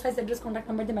লাগবে code size address contact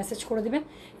number দিয়ে মেসেজ করে দেবেন।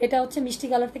 এটা হচ্ছে মিষ্টি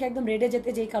কালার থেকে একদম রেডে যেতে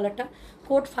যেই কালারটা।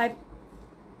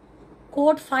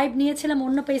 কোড 5 নিয়েছিলাম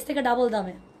অন্য পেজ থেকে ডাবল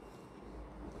দামে।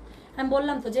 আমি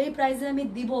বললাম তো, যেই প্রাইসে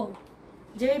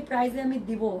আমি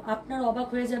দিব আপনার অবাক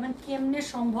হয়ে যাবেন, কেমনে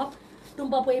সম্ভব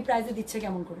টুম্পাপু এই প্রাইসে দিচ্ছে,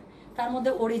 কেমন করে, তার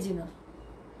মধ্যে অরিজিনাল।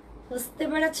 বুঝতে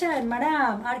পেরেছেন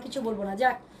ম্যাডাম? আর কিছু বলবো না,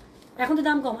 যাক এখন তো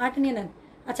দাম কম, আরেকটা নিয়ে নেন।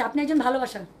 আচ্ছা, আপনি একজন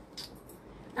ভালোবাসান।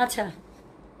 আচ্ছা,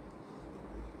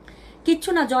 কিচ্ছু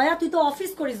না জয়া, তুই তো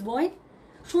অফিস করিস বই,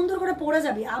 সুন্দর করে পড়ে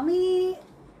যাবি।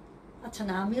 আচ্ছা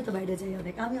না, আমিও তো বাইরে যাই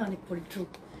অনেক, আমি অনেক পড়ি, ট্রু,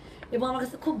 এবং আমার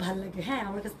কাছে খুব ভালো লাগে। হ্যাঁ,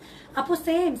 আমার কাছে আপু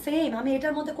সেম আমি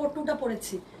এটার মধ্যে কোড 2টা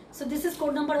পড়েছি। So this is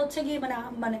code number হচ্ছে গিয়ে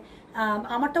মানে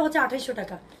আমারটা হচ্ছে 2800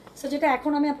 টাকা। সো যেটা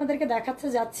এখন আমি আপনাদেরকে দেখাতে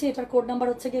যাচ্ছি, এটার কোড নাম্বার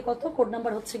হচ্ছে গিয়ে কত? কোড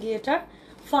নাম্বার হচ্ছে গিয়ে এটার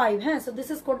 5। হ্যাঁ, so this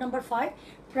is code number 5।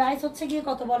 Price হচ্ছে গিয়ে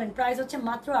কত বলেন? প্রাইস হচ্ছে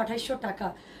মাত্র 2800 টাকা।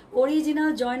 অরিজিনাল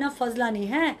জয়না ফজলানি।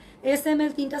 হ্যাঁ, এস এম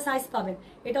এল 3টা সাইজ পাবেন।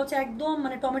 এটা হচ্ছে একদম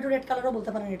মানে টমেটো রেড কালারও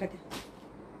বলতে পারেন এটাকে।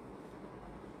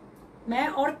 मैं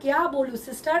और क्या बोलूं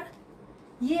सिस्टर,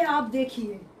 ये आप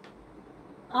देखिए,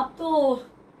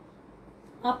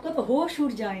 आपका तो होश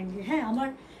उड़ जाएंगे। হ্যাঁ, আমার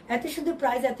এত সুন্দর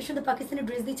প্রাইস, এত সুন্দর পাকিস্তানি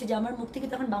ড্রেস দিচ্ছে যে আমার মুখ থেকে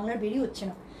তখন বাংলার বেরিয়ে হচ্ছে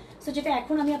না। সো যেটা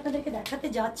এখন আমি আপনাদেরকে দেখাতে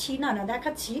যাচ্ছি,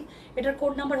 দেখাচ্ছি, এটার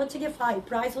কোড নাম্বার হচ্ছে গিয়ে 5।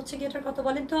 প্রাইস হচ্ছে গিয়ে এটার কত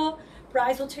বলেন তো?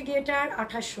 প্রাইস হচ্ছে গিয়ে এটার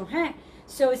 2800। হ্যাঁ,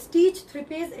 সো স্টিচ 3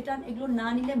 পিস। এগুলো না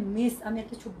নিলে মিস, আমি আর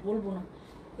কিছু বলবো না,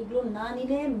 এগুলো না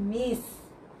নিলে মিস।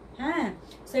 হ্যাঁ,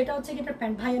 সো এটা হচ্ছে গিয়ে এটার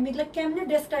প্যান্ট। ভাই আমি এগুলো কেমনে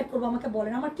ডেসক্রাইব করবো আমাকে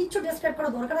বলেন, আমার কিচ্ছু ডেসক্রাইব করা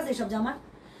দরকার আছে এসব জামা?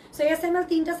 সো এস এম এল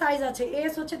 3টা সাইজ আছে,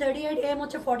 এস হচ্ছে 38, এম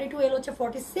হচ্ছে 42, এল হচ্ছে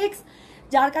 46।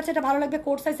 যার কাছে এটা ভালো লাগবে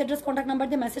code size address contact number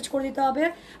দিয়ে মেসেজ করে দিতে হবে।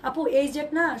 আপু এই জেট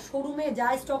না শোরুমে যা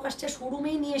স্টক আসছে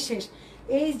শোরুমেই নিয়ে শেষ।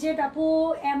 এই জেট আপু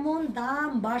এমন দাম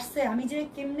বাড়ছে, আমি যে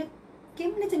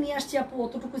কেমনে যে নিয়ে আসছি আপু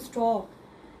অতটুকু স্টক,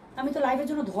 আমি তো লাইভের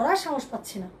জন্য ধরার সাহস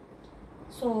পাচ্ছি না।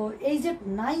 সো এই জেট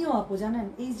নাইও আপু, জানেন,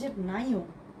 এই জেট নাইও।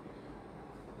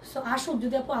 সো আসুক,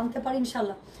 যদি আপু আনতে পারি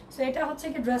ইনশাল্লাহ। সো এটা হচ্ছে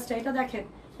কি ড্রেসটা, এটা দেখেন,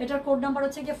 এটার কোড নাম্বার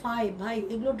হচ্ছে কি 5। ভাই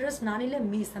এগুলো ড্রেস না নিলে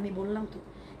মিস, আমি বললাম তো,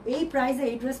 এই প্রাইসে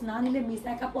এই ড্রেস না নিলে মিস।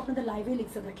 এক আপু আপনাদের লাইভে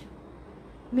লিখছে, দেখেন,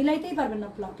 মিলাইতেই পারবেন না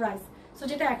প্রাইস। সো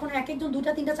যেটা এখন এক একজন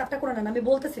 2টা 3টা 4টা করে নেন, আমি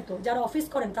বলতেছি তো, যারা অফিস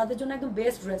করেন তাদের জন্য একদম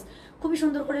বেস্ট ড্রেস। খুবই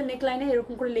সুন্দর করে নেকলাইনে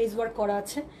এরকম করে লেস ওয়ার্ক করা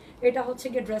আছে। এটা হচ্ছে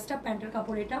গিয়ে ড্রেসটা, প্যান্টের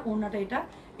কাপড় এটা, ওড়নাটা এটা।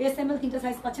 এস এম এল 3টা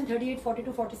সাইজ পাচ্ছেন, 38,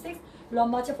 42, 46,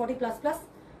 লম্বা আছে 40++।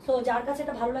 সো যার কাছে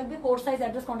এটা ভালো লাগবে code size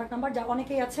address contact number. যা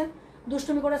অনেকেই আছেন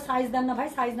দুষ্টুমি করে সাইজ দেন না ভাই,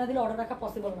 সাইজ না দিলে অর্ডার রাখা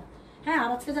পসিবল না। হ্যাঁ, আর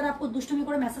আজকে যারা আপু দুষ্টুমি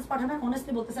করে মেসেজ পাঠাবেন,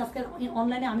 অনেস্টলি বলতেছে আজকে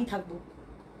অনলাইনে আমি থাকবো,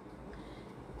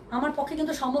 আমার পক্ষে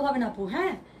কিন্তু সম্ভব হবে না আপু।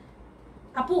 হ্যাঁ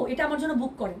আপু, এটা আমার জন্য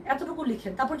বুক করেন, এতটুকু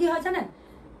লিখেন। তারপর কি হয় জানেন,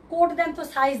 কোড দেন তো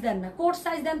সাইজ দেন না, কোড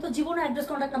সাইজ দেন তো জীবনে অ্যাড্রেস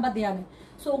কন্ট্যাক্ট নাম্বার দেওয়া নেই।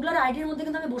 সো ওগুলার আইডির মধ্যে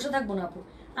কিন্তু আমি বসে থাকবো না আপু,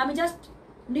 আমি just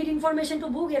need information to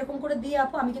book এরকম করে দিয়ে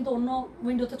আপু আমি কিন্তু অন্য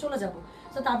উইন্ডোতে চলে যাবো।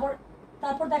 তো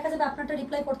তারপর দেখা যাবে আপনারটা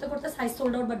রিপ্লাই করতে করতে সাইজ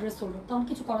সোল্ড আউট বা ড্রেস সোল্ড আউট, তখন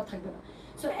কিছু করার থাকবে না।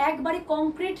 সো একবারই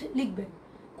কংক্রিট লিখবেন,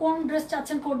 কোন ড্রেস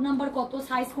চাচ্ছেন, কোড নাম্বার কত,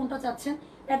 সাইজ কোনটা চাচ্ছেন,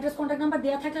 অ্যাড্রেস কন্ট্যাক্ট নাম্বার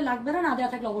দেওয়া থাকলে লাগবে না, না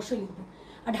দেওয়া থাকলে অবশ্যই লিখবেন।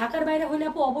 আর ঢাকার বাইরে হলে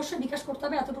আপু অবশ্যই বিকাশ করতে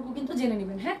হবে, এতটুকু কিন্তু জেনে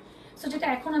নেবেন। হ্যাঁ, সো যেটা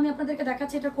এখন আমি আপনাদেরকে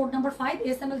দেখাচ্ছি, এটা code number 5।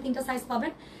 S M L 3টা সাইজ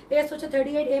পাবেন, এস হচ্ছে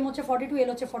 38, এম হচ্ছে 42, এল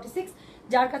হচ্ছে 46।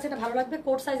 যার কাছে এটা ভালো লাগবে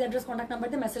code size address contact number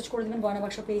দিয়ে মেসেজ করে দেবেন গয়না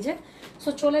বাক্স পেজে। সো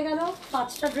চলে গেল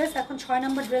 5টা ড্রেস, এখন 6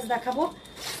 নাম্বার ড্রেস দেখাবো।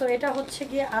 সো এটা হচ্ছে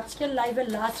গিয়ে আজকের লাইভের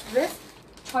লাস্ট ড্রেস,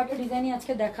 6টা ডিজাইনই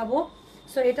আজকে দেখাবো।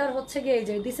 সো এটার হচ্ছে গিয়ে এই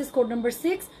যে this is code number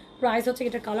 6। Price হচ্ছে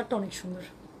এটার কালারটা অনেক সুন্দর,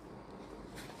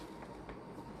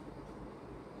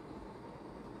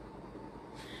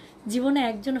 জীবনে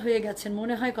একজন হয়ে গেছেন,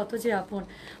 মনে হয় কত যে আপন।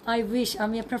 আই উইশ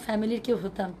আমি আপনার ফ্যামিলির কেউ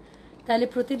হতাম, তাহলে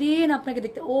প্রতিদিন আপনাকে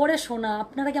দেখতে। ওরে শোনা,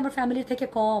 আপনারা কি আমার ফ্যামিলির থেকে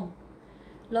কম?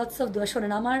 লটস অফ দোয়া।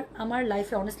 শোনেন, আমার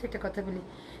লাইফে অনেস্টলি একটা কথা বলি,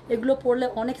 এগুলো পড়লে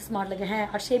অনেক স্মার্ট লাগে। হ্যাঁ,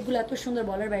 আর শেপগুলো এত সুন্দর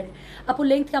বলার বাইরে। আপু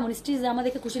লেংথ কেমন? স্টিচ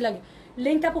আমাদেরকে খুশি লাগে।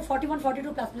 লেংথ আপু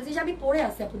 41-42++। এই যে আমি পরে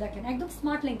আসি আপু, দেখেন একদম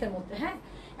স্মার্ট লেংথের মধ্যে। হ্যাঁ,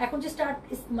 এখন যে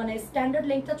মানে স্ট্যান্ডার্ড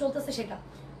লেংথটা চলতেছে সেটা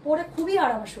পরে খুবই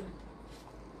আরাম, আসলে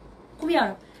খুবই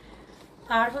আরাম।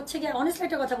 আর হচ্ছে গিয়ে অনেস্টলি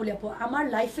একটা কথা বলি আপু, আমার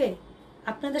লাইফে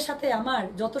আপনাদের সাথে আমার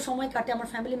যত সময় কাটে, আমার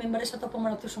ফ্যামিলি মেম্বারের সাথে আপু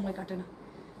আমার এত সময় কাটে না।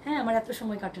 হ্যাঁ, আমার এত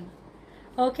সময় কাটে না।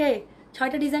 ওকে,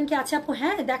 6টা ডিজাইন কি আছে আপু?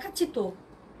 হ্যাঁ দেখাচ্ছি তো,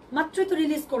 মাত্রই তো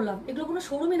রিলিজ করলাম। এগুলো কোনো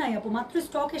শোরুমে নাই আপু, মাত্র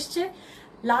স্টক এসছে।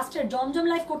 লাস্টের জমজম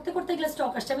লাইভ করতে করতে এগুলো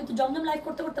স্টক আসছে। আমি তো জমজম লাইভ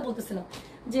করতে করতে বলতেছিলাম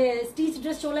যে স্টিচ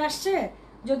ড্রেস চলে আসছে,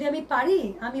 যদি আমি পারি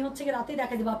আমি হচ্ছে গিয়ে রাতেই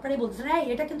দেখা দিব। আপনারাই বলতেছেন হ্যাঁ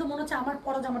এটা কিন্তু মনে হচ্ছে আমার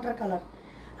পরা জামাটার কালার,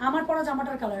 আমার পরা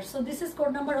জামাটার colour. So this is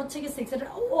code number হচ্ছে গিয়ে 6। এটা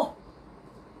ও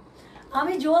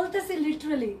আমি জ্বলতেছি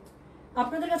লিটারালি,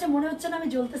 আপনাদের কাছে মনে হচ্ছে না আমি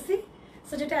জ্বলতেছি?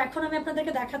 সো যেটা এখন আমি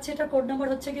আপনাদেরকে দেখাচ্ছি, এটা কোড নাম্বার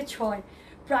হচ্ছে গিয়ে 6।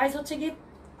 প্রাইস হচ্ছে গিয়ে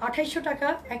 2800 টাকা।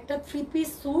 একটা 3 পিস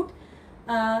স্যুট,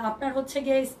 আপনার হচ্ছে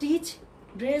গিয়ে স্টিচ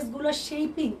ড্রেসগুলো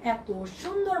শেপিং এত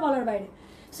সুন্দর বলার বাইরে।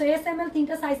 সো এস এম এল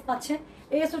 3টা সাইজ পাচ্ছে।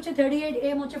 এস হচ্ছে 38,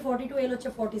 এম হচ্ছে 42, এল হচ্ছে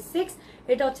 46।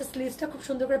 এটা হচ্ছে স্লিভসটা খুব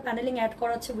সুন্দর করে প্যানেলিং অ্যাড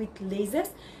করা আছে উইথ লেজেস।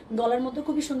 গলার মধ্যে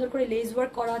খুবই সুন্দর করে লেজ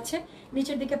ওয়ার্ক করা আছে,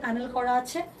 নিচের দিকে প্যানেল করা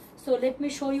আছে। So let me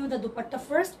show you the dupatta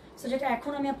first. So যেটা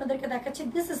এখন আমি আপনাদেরকে দেখাচ্ছি,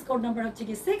 দিস ইজ কোড নাম্বার হচ্ছে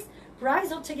গিয়ে 6। প্রাইস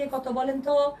হচ্ছে গিয়ে কত বলেন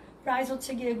তো? প্রাইস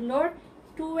হচ্ছে গিয়ে এগুলোর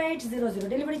 2800।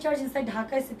 ডেলিভারি চার্জ ইনসাইড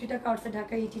ঢাকায় 50 টাকা, আউটসাইড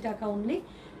ঢাকায় 80 টাকা অনলি।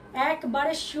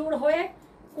 একবারে শিওর হয়ে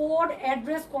কোড,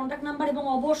 অ্যাড্রেস, কন্ট্যাক্ট নাম্বার এবং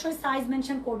অবশ্যই সাইজ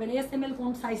মেনশন করবেন, এস এম এল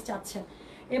কোন সাইজ চাচ্ছেন।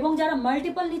 এবং যারা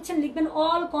মাল্টিপল নিচ্ছেন লিখবেন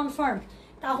অল কনফার্ম,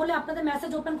 তাহলে আপনাদের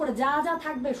মেসেজ ওপেন করে যা যা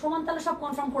থাকবে সমান তাহলে সব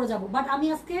কনফার্ম করে যাব। বাট আমি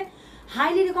আজকে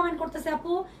হাইলি রিকমেন্ড করতেছি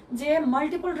আপু যে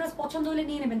মাল্টিপল ড্রেস পছন্দ হলে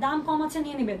নিয়ে নেবেন, দাম কম আছে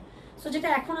নিয়ে নেবেন। সো যেটা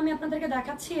এখন আমি আপনাদেরকে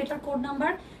দেখাচ্ছি, এটার কোড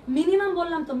নাম্বার মিনিমাম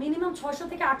বললাম তো, মিনিমাম 600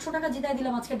 থেকে 800 টাকা জিতাই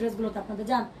দিলাম আজকে ড্রেসগুলোতে। আপনাদের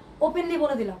জান ওপেনলি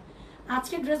বলে দিলাম,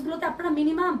 আজকে ড্রেসগুলোতে আপনারা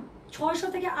মিনিমাম 600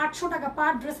 থেকে 800 টাকা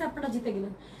পার ড্রেসে আপনারা জিতে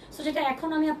গেলেন। সো যেটা এখন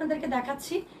আমি আপনাদেরকে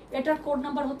দেখাচ্ছি, এটার কোড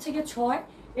নাম্বার হচ্ছে গিয়ে 6।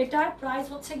 এটার প্রাইস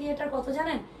হচ্ছে গিয়ে এটার কত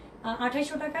জানেন?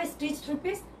 2800 টাকায় stitch 3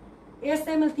 piece. S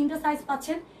M L 3টা সাইজ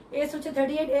পাচ্ছেন। এস হচ্ছে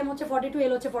 38, এম হচ্ছে 42,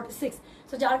 এল হচ্ছে 46।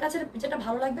 সো যার কাছে যেটা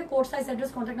ভালো লাগবে code size,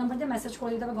 address, contact number দিয়ে মেসেজ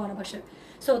করে দিতে হবে গয়না বাক্সের।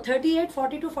 সো 38,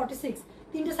 42, 46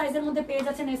 3টে সাইজের মধ্যে পেয়ে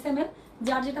যাচ্ছেন এস এম এল।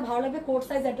 যার যেটা ভালো লাগবে code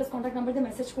size, address, contact number দিয়ে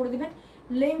মেসেজ করে দিবেন।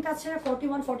 লেন্থ আছে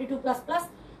 41, 42++।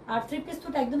 আর 3 পিস তো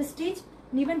একদম স্টিচ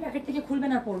নিবেন, প্যাকেট থেকে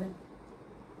খুলবেন আর পরবেন।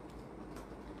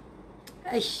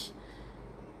 ইস,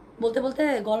 বলতে বলতে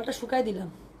গলাটা শুকাই দিলাম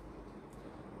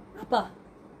আপা।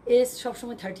 এস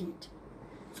সবসময় 38,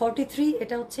 43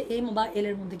 এটা হচ্ছে এম বা এল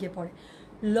এর মধ্যে গিয়ে পড়ে।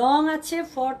 লং আছে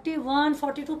 41,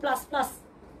 42++।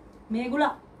 মেয়েগুলা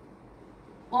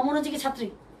অমনোযোগী ছাত্রী।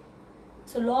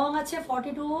 সো লং আছে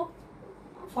 42,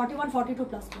 41,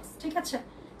 42++। ঠিক আছে,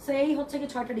 সো এই হচ্ছে কি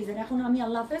 6টা ডিজাইন। এখন আমি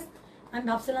আল্লাহ হাফেজ, আমি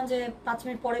ভাবছিলাম যে 5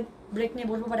 মিনিট পরে ব্রেক নিয়ে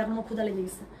বসবো, বাট এখন আমার ক্ষুধা লেগে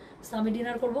গেছে। সো আমি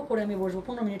ডিনার করবো, করে আমি বসবো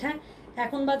 15 মিনিট। হ্যাঁ,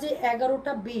 এখন বাজে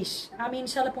 11টা 20। আমি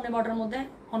ইনশাল্লাহ 15-12টার মধ্যে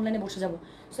অনলাইনে বসে যাব।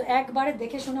 সো একবারে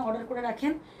দেখে শুনে অর্ডার করে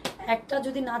রাখেন, একটা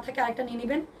যদি না থাকে আরেকটা নিয়ে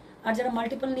নেবেন। আর যারা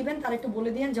মাল্টিপল নেবেন তারা একটু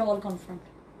বলে দিয়েন যে অল কনফার্ম।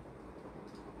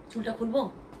 চুলটা খুলবো?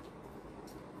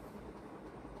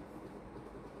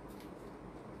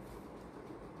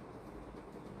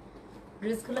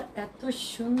 ড্রেসগুলো এত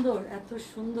সুন্দর, এত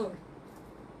সুন্দর,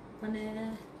 মানে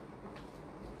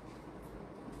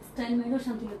স্টাইল মাইডাও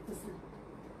শান্তি লাগতেছে,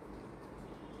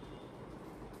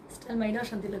 স্টাইল মাইডাও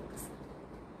শান্তি লাগতেছে,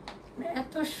 মানে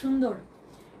এত সুন্দর।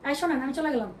 এই শোনেন, আমি চলে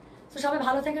গেলাম। তো সবাই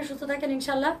ভালো থাকেন, সুস্থ থাকেন,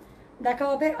 ইনশাল্লাহ দেখা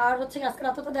হবে। আর হচ্ছে আজকে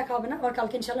রাতে তো দেখা হবে না, আর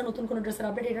কালকে ইনশাল্লাহ নতুন কোনো ড্রেসের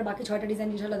আপডেট, এটার বাকি 6টা ডিজাইন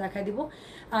ইনশাল্লাহ দেখাই দিব।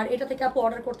 আর এটা থেকে আপু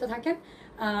অর্ডার করতে থাকেন।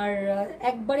 আর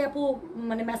একবারে আপু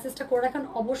মানে মেসেজটা করে রাখেন,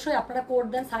 অবশ্যই আপনারা কোড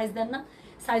দেন, সাইজ দেন না,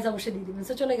 সাইজ অবশ্যই দিয়ে দিবেন।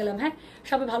 সো চলে গেলাম। হ্যাঁ,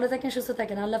 সবাই ভালো থাকেন, সুস্থ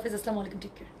থাকেন, আল্লাহ হাফেজ, আসসালামু আলাইকুম,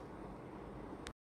 টেক কেয়ার।